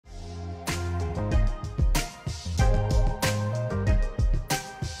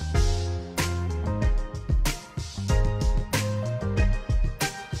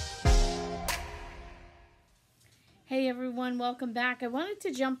everyone, welcome back. I wanted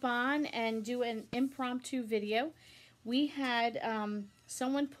to jump on and do an impromptu video. We had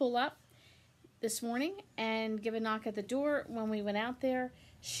someone pull up this morning and give a knock at the door when we went out there.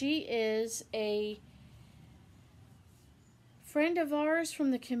 She is a friend of ours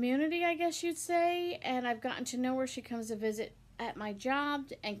from the community, I guess you'd say, and I've gotten to know her. She comes to visit at my job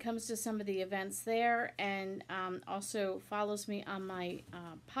and comes to some of the events there, and also follows me on my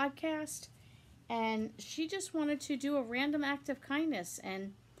podcast. And she just wanted to do a random act of kindness.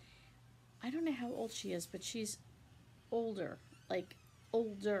 And I don't know how old she is, but she's older, like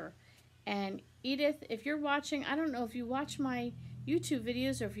older. And Edith, if you're watching, I don't know if you watch my YouTube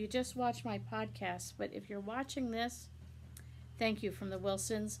videos or if you just watch my podcast, but if you're watching this, thank you from the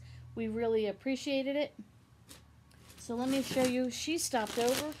Wilsons. We really appreciated it. So let me show you. She stopped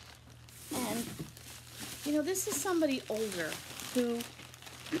over. And, you know, this is somebody older who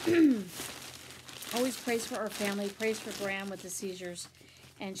always prays for our family, prays for Graham with the seizures.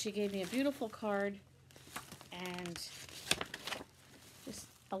 And she gave me a beautiful card and just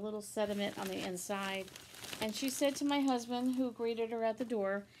a little sentiment on the inside. And she said to my husband, who greeted her at the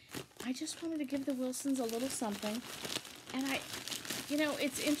door, I just wanted to give the Wilsons a little something. And you know,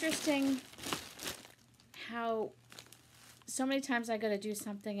 it's interesting how so many times I go to do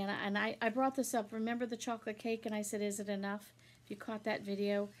something, and I brought this up. Remember the chocolate cake? And I said, is it enough? If you caught that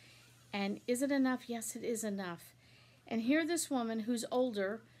video. And is it enough? Yes, it is enough. And here this woman who's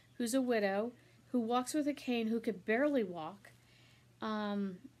older, who's a widow, who walks with a cane, who could barely walk,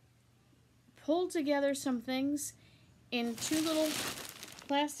 pulled together some things in 2 little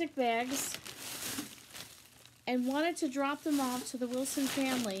plastic bags and wanted to drop them off to the Wilson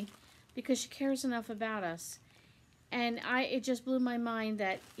family because she cares enough about us. And it just blew my mind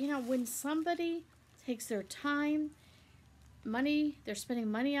that, you know, when somebody takes their time, money, they're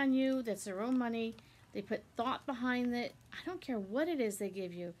spending money on you, that's their own money, they put thought behind it. I don't care what it is they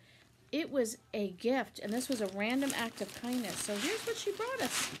give you. It was a gift, and this was a random act of kindness. So here's what she brought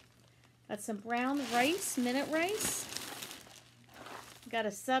us. Got some brown rice, minute rice. Got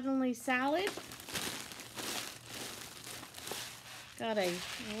a suddenly salad. Got a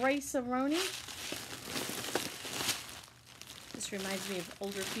rice-a-roni. This reminds me of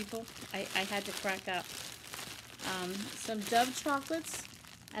older people. I had to crack up. Some Dove chocolates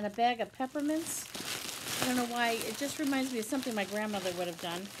and a bag of peppermints. I don't know why. It just reminds me of something my grandmother would have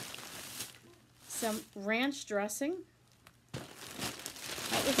done. Some ranch dressing.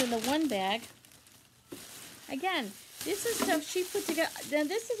 That was in the one bag. Again, this is stuff she put together. Now,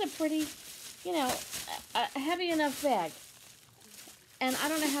 this is a pretty, you know, a heavy enough bag. And I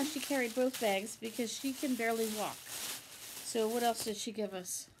don't know how she carried both bags because she can barely walk. So what else did she give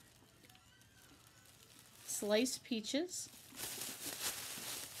us? Sliced peaches,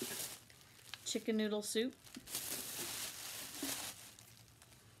 chicken noodle soup,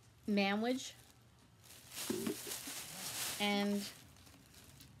 manwich, and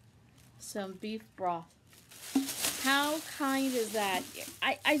some beef broth. How kind is that?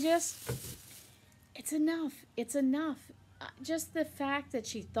 I just, it's enough. It's enough. Just the fact that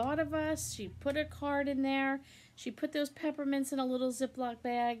she thought of us, she put a card in there, she put those peppermints in a little Ziploc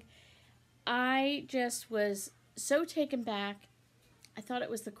bag. I just was so taken back. I thought it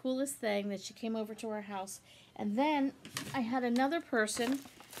was the coolest thing that she came over to our house. And then I had another person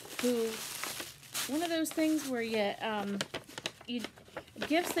who, one of those things where you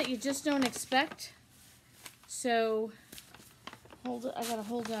gifts that you just don't expect. So I gotta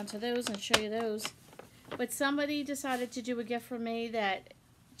hold on to those and show you those. But somebody decided to do a gift for me that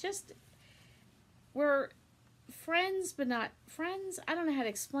just were friends, but not friends. I don't know how to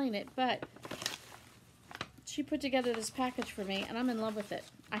explain it, but she put together this package for me, and I'm in love with it.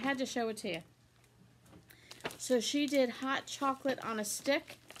 I had to show it to you. So she did hot chocolate on a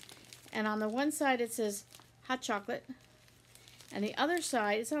stick, and on the one side it says hot chocolate, and the other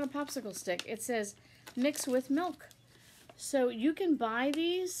side, it's on a popsicle stick, it says mix with milk. So you can buy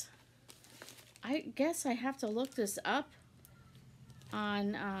these. I guess I have to look this up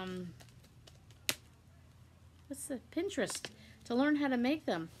on what's the Pinterest to learn how to make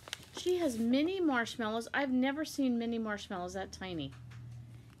them. She has mini marshmallows. I've never seen mini marshmallows that tiny.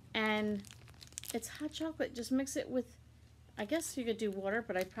 And it's hot chocolate. Just mix it with, I guess you could do water,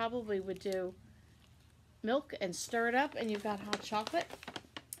 but I probably would do milk and stir it up, and you've got hot chocolate.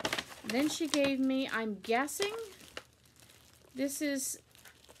 Then she gave me, I'm guessing, this is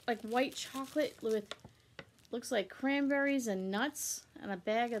like white chocolate with, looks like cranberries and nuts, and a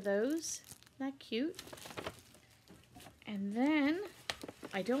bag of those. Isn't that cute? And then,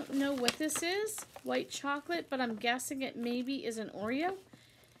 I don't know what this is, white chocolate, but I'm guessing it maybe is an Oreo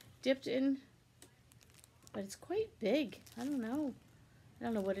dipped in but it's quite big. I don't know. I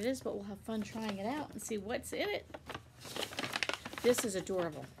don't know what it is, but we'll have fun trying it out and see what's in it. This is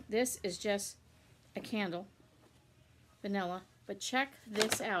adorable. This is just a candle, vanilla, but check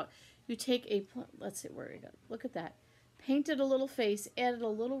this out. You take a, let's see where we go. Look at that. Painted a little face, added a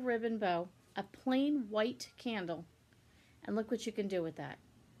little ribbon bow, a plain white candle, and look what you can do with that.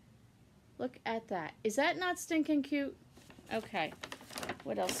 Look at that. Is that not stinking cute? Okay.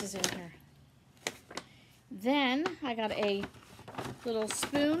 What else is in here? Then I got a little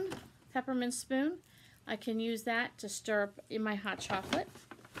spoon, peppermint spoon. I can use that to stir up in my hot chocolate.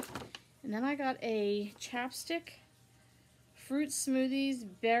 And then I got a chapstick, fruit smoothies,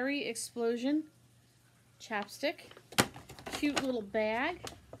 berry explosion chapstick. Cute little bag.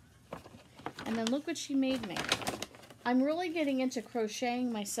 And then look what she made me. I'm really getting into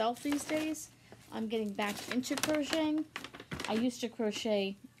crocheting myself these days. I'm getting back into crocheting. I used to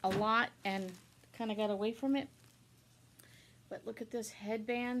crochet a lot and kind of got away from it. But look at this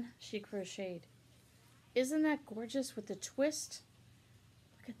headband she crocheted. Isn't that gorgeous with the twist?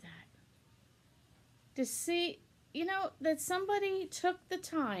 Look at that. To see, you know, that somebody took the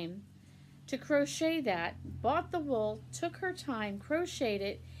time to crochet that, bought the wool, took her time, crocheted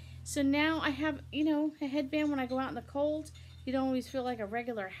it. So now I have, you know, a headband when I go out in the cold. You don't always feel like a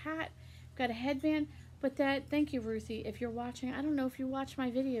regular hat. I've got a headband. But that, thank you, Ruthie, if you're watching. I don't know if you watch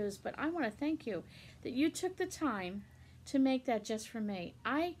my videos, but I want to thank you that you took the time to make that just for me.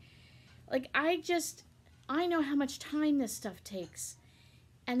 I know how much time this stuff takes.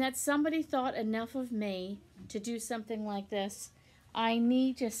 And that somebody thought enough of me to do something like this. I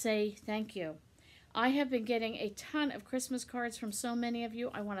need to say thank you. I have been getting a ton of Christmas cards from so many of you.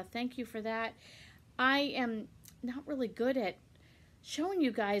 I want to thank you for that. I am not really good at showing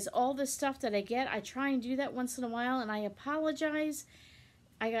you guys all the stuff that I get. I try and do that once in a while, and I apologize.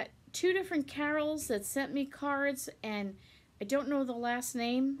 I got 2 different Carols that sent me cards, and I don't know the last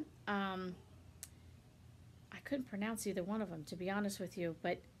name. I couldn't pronounce either one of them, to be honest with you.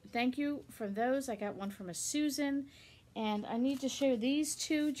 But thank you for those. I got one from a Susan, and I need to show these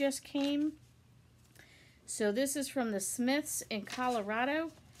 2 just came. So this is from the Smiths in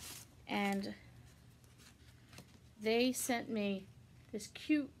Colorado, and they sent me this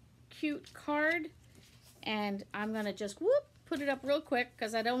cute card, and I'm going to just put it up real quick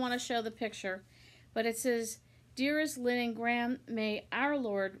because I don't want to show the picture. But it says, "Dearest Lynn and Graham, may our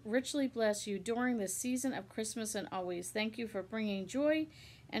Lord richly bless you during this season of Christmas and always. Thank you for bringing joy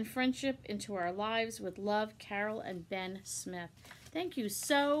and friendship into our lives. With love, Carol and Ben Smith." Thank you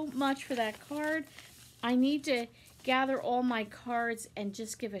so much for that card. I need to gather all my cards and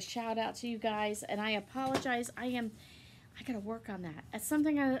just give a shout out to you guys. And I apologize. I got to work on that. That's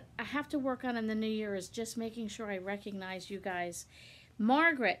something I have to work on in the new year, is just making sure I recognize you guys.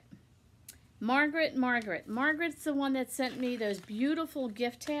 Margaret's the one that sent me those beautiful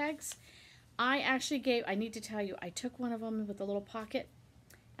gift tags. I need to tell you, I took one of them with a little pocket,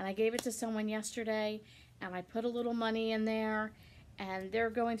 and I gave it to someone yesterday, and I put a little money in there, and they're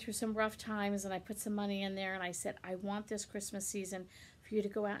going through some rough times, and I put some money in there, and I said, I want this Christmas season for you to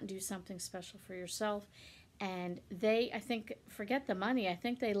go out and do something special for yourself. And they, I think, forget the money. I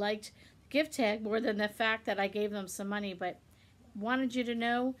think they liked the gift tag more than the fact that I gave them some money. But wanted you to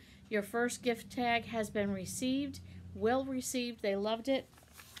know your first gift tag has been received, well received. They loved it.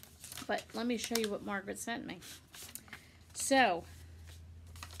 But let me show you what Margaret sent me. So,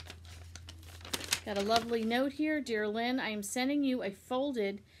 got a lovely note here. "Dear Lynn, I am sending you a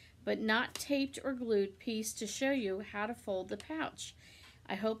folded but not taped or glued piece to show you how to fold the pouch.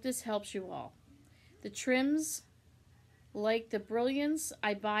 I hope this helps you all. The trims, like the brilliance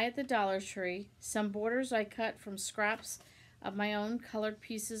I buy at the Dollar Tree, some borders I cut from scraps of my own colored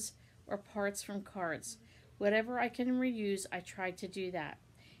pieces or parts from cards. Whatever I can reuse, I try to do that.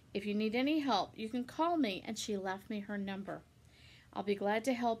 If you need any help, you can call me," and she left me her number. "I'll be glad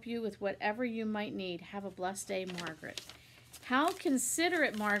to help you with whatever you might need. Have a blessed day, Margaret." How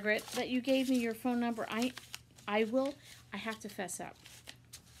considerate, Margaret, that you gave me your phone number. I have to fess up.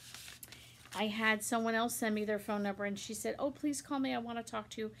 I had someone else send me their phone number, and she said, "Oh, please call me. I want to talk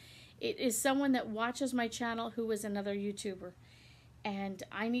to you." It is someone that watches my channel who is another YouTuber. And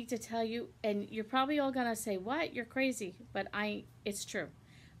I need to tell you, and you're probably all going to say, "What? You're crazy." But it's true.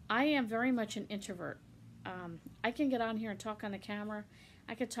 I am very much an introvert. I can get on here and talk on the camera.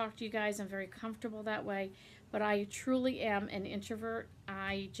 I could talk to you guys. I'm very comfortable that way. But I truly am an introvert.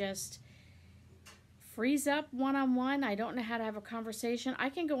 I just freeze up one-on-one. I don't know how to have a conversation. I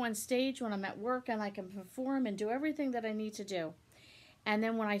can go on stage when I'm at work, and I can perform and do everything that I need to do. And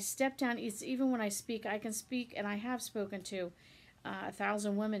then when I step down, even when I speak, I can speak, and I have spoken to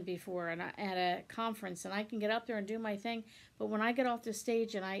 1,000 women before and at a conference, and I can get up there and do my thing. But when I get off the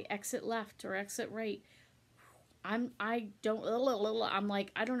stage and I exit left or exit right, I'm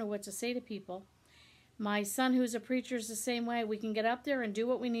like, I don't know what to say to people. My son, who's a preacher, is the same way. We can get up there and do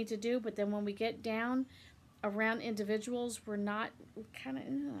what we need to do, but then when we get down around individuals, we're kind of.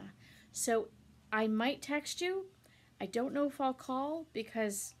 So I might text you. I don't know if I'll call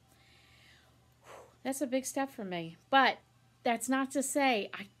because that's a big step for me. But that's not to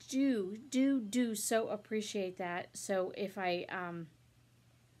say I do so appreciate that. So if I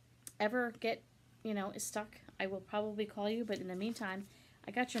ever get, stuck, I will probably call you. But in the meantime,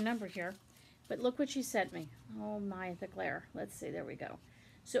 I got your number here. But look what she sent me. Oh my, the glare. Let's see, there we go.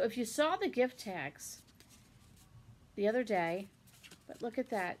 So if you saw the gift tags the other day, but look at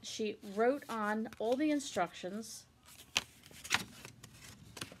that. She wrote on all the instructions.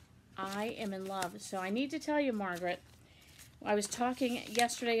 I am in love. So I need to tell you, Margaret, I was talking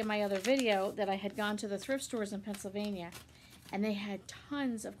yesterday in my other video that I had gone to the thrift stores in Pennsylvania, and they had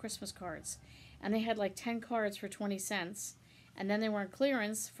tons of Christmas cards. And they had like 10 cards for 20 cents. And then they were on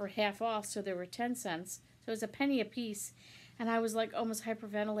clearance for half off, so they were 10 cents. So it was a penny a piece. And I was like almost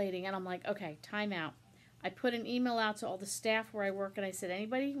hyperventilating. And I'm like, okay, time out. I put an email out to all the staff where I work, and I said,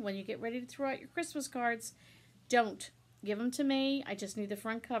 anybody, when you get ready to throw out your Christmas cards, don't. Give them to me. I just need the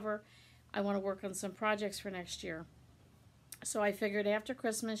front cover. I want to work on some projects for next year. So I figured after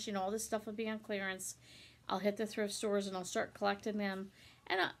Christmas, all this stuff will be on clearance. I'll hit the thrift stores, and I'll start collecting them.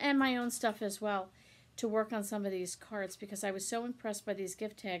 And my own stuff as well, to work on some of these cards, because I was so impressed by these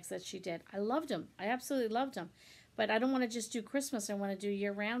gift tags that she did. I loved them. I absolutely loved them. But I don't want to just do Christmas. I want to do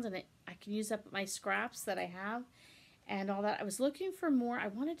year-round, and I can use up my scraps that I have and all that. I was looking for more. I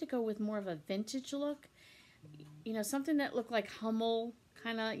wanted to go with more of a vintage look. Something that looked like Hummel,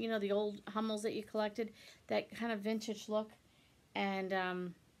 kind of, the old Hummels that you collected, that kind of vintage look. And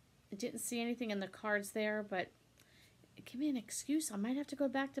I didn't see anything in the cards there, but give me an excuse. I might have to go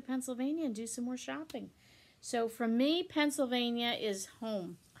back to Pennsylvania and do some more shopping. So for me, Pennsylvania is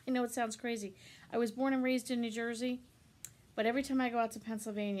home. I know it sounds crazy. I was born and raised in New Jersey, but every time I go out to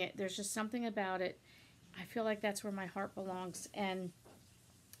Pennsylvania, there's just something about it. I feel like that's where my heart belongs. And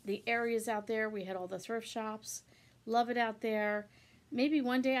the areas out there, we had all the thrift shops. Love it out there. Maybe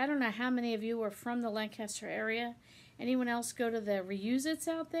one day, I don't know how many of you are from the Lancaster area. Anyone else go to the reuse-its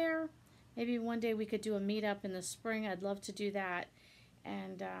out there? Maybe one day we could do a meetup in the spring. I'd love to do that.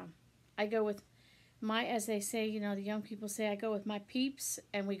 And I go with as they say, the young people say, I go with my peeps,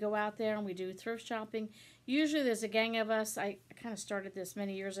 and we go out there and we do thrift shopping. Usually there's a gang of us. I kind of started this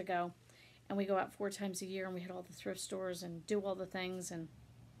many years ago, and we go out 4 times a year, and we hit all the thrift stores and do all the things. And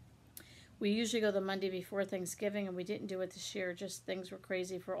we usually go the Monday before Thanksgiving, and we didn't do it this year. Just things were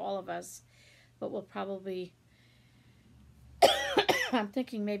crazy for all of us. But we'll probably, I'm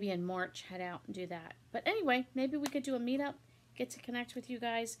thinking maybe in March, head out and do that. But anyway, maybe we could do a meetup, get to connect with you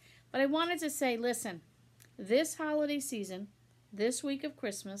guys. But I wanted to say, listen, this holiday season, this week of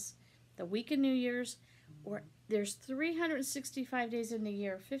Christmas, the week of New Year's, there's 365 days in a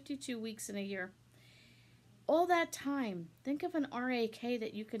year, 52 weeks in a year. All that time, think of an RAK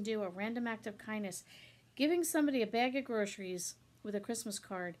that you can do, a random act of kindness. Giving somebody a bag of groceries with a Christmas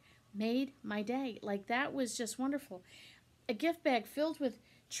card made my day. Like, that was just wonderful. A gift bag filled with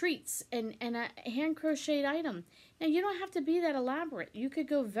treats and a hand crocheted item. Now, you don't have to be that elaborate. You could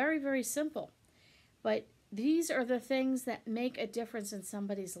go very, very simple. But these are the things that make a difference in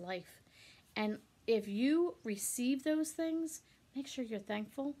somebody's life. And if you receive those things, make sure you're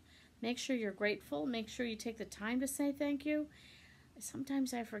thankful. Make sure you're grateful. Make sure you take the time to say thank you.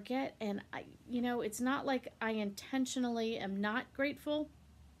 Sometimes I forget, and it's not like I intentionally am not grateful.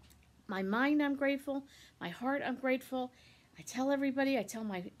 My mind, I'm grateful. My heart, I'm grateful. I tell everybody, I tell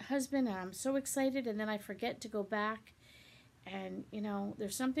my husband, and I'm so excited, and then I forget to go back. And,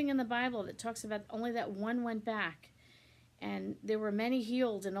 there's something in the Bible that talks about only that one went back. And there were many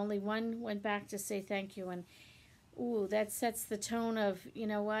healed, and only one went back to say thank you. And, ooh, that sets the tone of,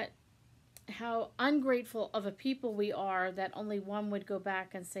 how ungrateful of a people we are that only one would go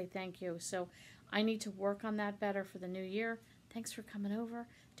back and say thank you. So I need to work on that better for the new year. Thanks for coming over.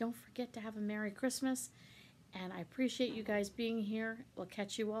 Don't forget to have a Merry Christmas. And I appreciate you guys being here. We'll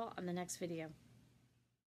catch you all on the next video.